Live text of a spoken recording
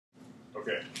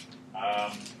Okay.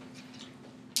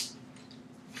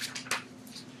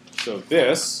 So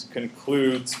this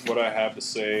concludes what I have to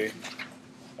say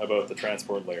about the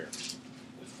transport layer.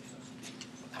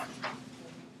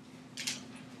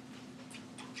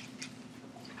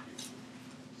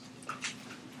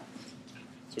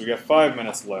 So we got 5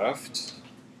 minutes left.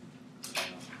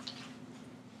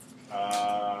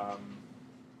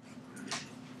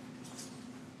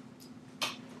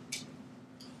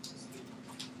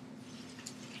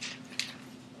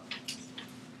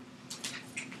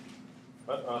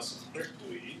 Let us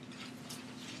quickly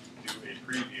do a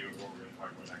preview of what we're going to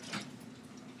talk about next time.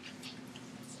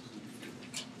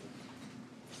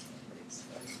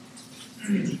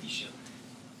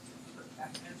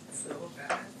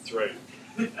 That's right.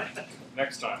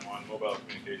 Next time on mobile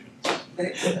communications.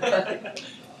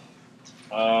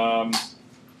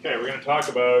 Okay, we're going to talk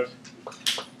about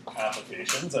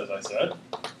applications, as I said.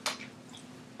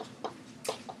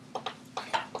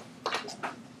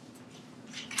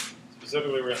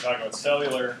 Specifically, we're going to talk about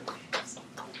cellular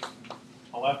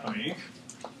telephony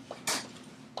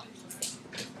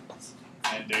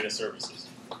and data services.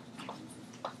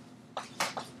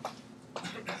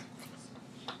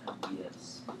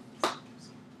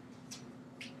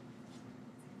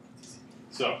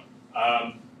 So,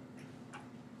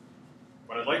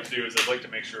 what I'd like to do is I'd like to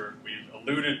make sure we've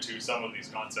alluded to some of these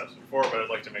concepts before, but I'd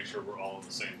like to make sure we're all on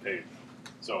the same page.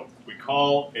 So, we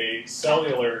call a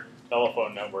cellular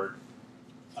telephone network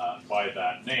by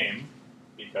that name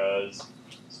because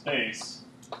space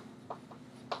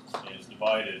is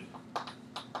divided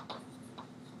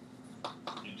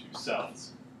into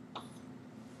cells.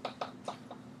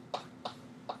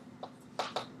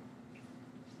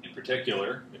 In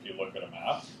particular, if you look at a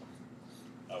map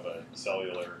of a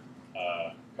cellular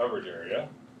coverage area,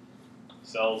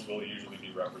 cells will usually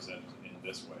be represented in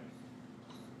this way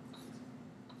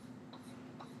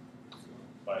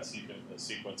by a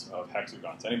sequence of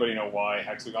hexagons. Anybody know why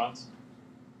hexagons?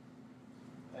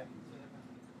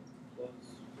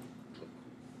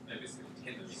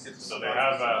 So they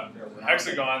have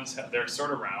hexagons, they're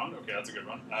sort of round. Okay, that's a good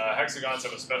one. Hexagons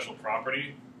have a special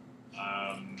property,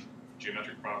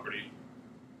 geometric property.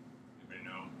 Anybody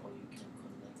know?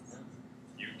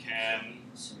 You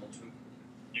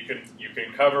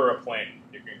can cover a plane.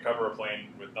 You can cover a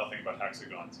plane with nothing but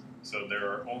hexagons. So there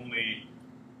are only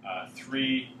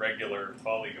 3 regular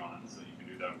polygons that you can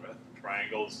do that with: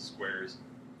 triangles, squares,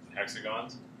 and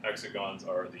hexagons. Hexagons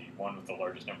are the one with the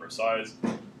largest number of sides,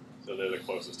 so they're the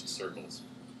closest to circles.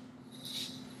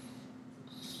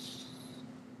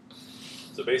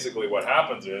 So basically what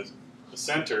happens is the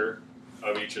center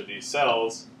of each of these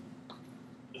cells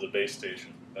is a base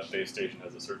station. That base station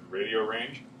has a certain radio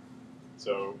range.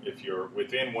 So if you're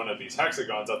within one of these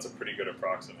hexagons, that's a pretty good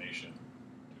approximation to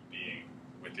being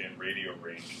within radio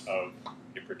range of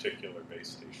a particular base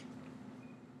station.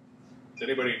 Does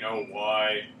anybody know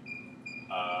why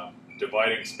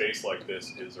dividing space like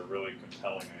this is a really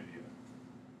compelling idea?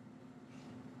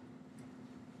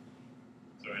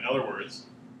 So in other words,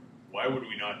 why would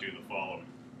we not do the following?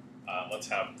 Let's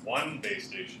have one base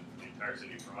station for the entire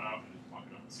city of Toronto and just plunk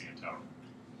it on the CN Tower.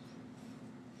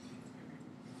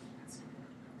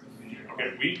 Okay,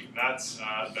 weak, that's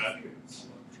that. I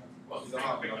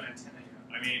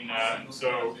mean,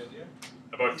 so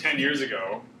about 10 years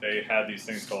ago, they had these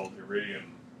things called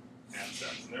iridium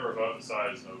handsets, and they were about the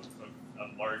size of a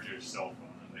largish cell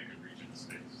phone, and they could reach into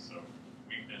space. So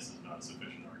weakness is not a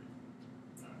sufficient argument.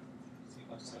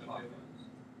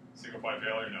 Single point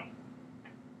failure, no.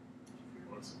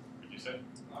 What did you say?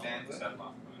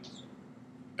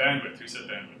 Bandwidth. Who said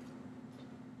bandwidth?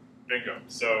 Bingo.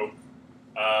 So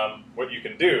what you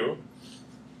can do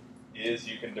is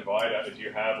you can divide up. If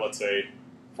you have, let's say,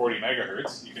 40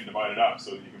 megahertz, you can divide it up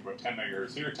so that you can put 10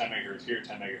 megahertz here, 10 megahertz here,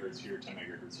 10 megahertz here, 10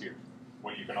 megahertz here.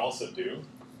 What you can also do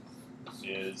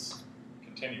is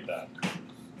continue that.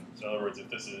 So in other words, if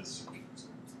this is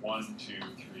 1, 2,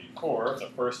 3, 4, the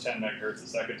first 10 megahertz, the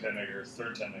second 10 megahertz,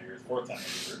 third 10 megahertz, fourth 10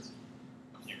 megahertz,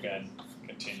 you can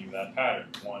continue that pattern.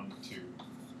 1, 2,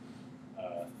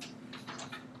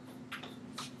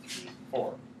 3,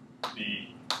 4. The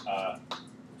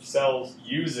cells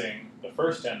using the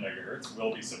first 10 megahertz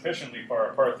will be sufficiently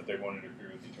far apart that they won't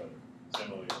interfere with each other.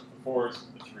 Similarly, the 4s,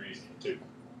 the 3s, and the 2,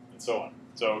 and so on.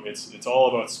 So it's all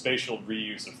about spatial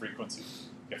reuse of frequency.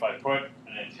 If I put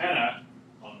an antenna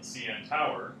on the CN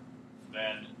tower,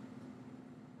 then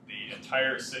the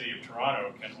entire city of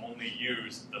Toronto can only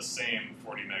use the same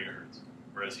 40 megahertz.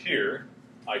 Whereas here,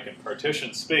 I can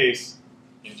partition space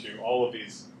into all of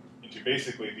these, into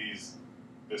basically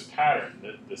this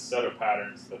pattern, this set of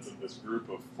patterns that's in this group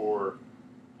of 4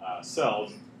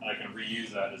 cells, and I can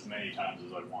reuse that as many times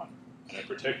as I want. And in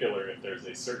particular, if there's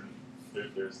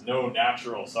there's no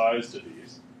natural size to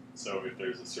these, so if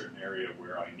there's a certain area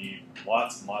where I need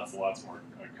lots and lots more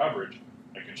coverage,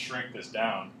 I can shrink this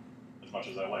down as much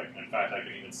as I like. And in fact, I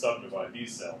can even subdivide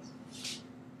these cells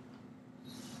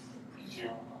into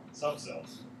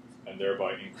subcells, and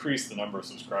thereby increase the number of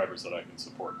subscribers that I can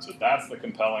support. So that's the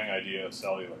compelling idea of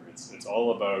cellular. It's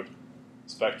all about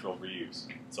spectral reuse.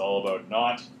 It's all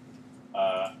about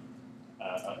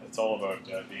it's all about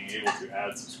being able to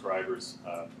add subscribers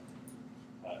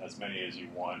as many as you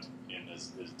want in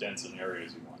as dense an area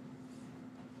as you want.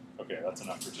 Okay, that's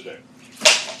enough for today.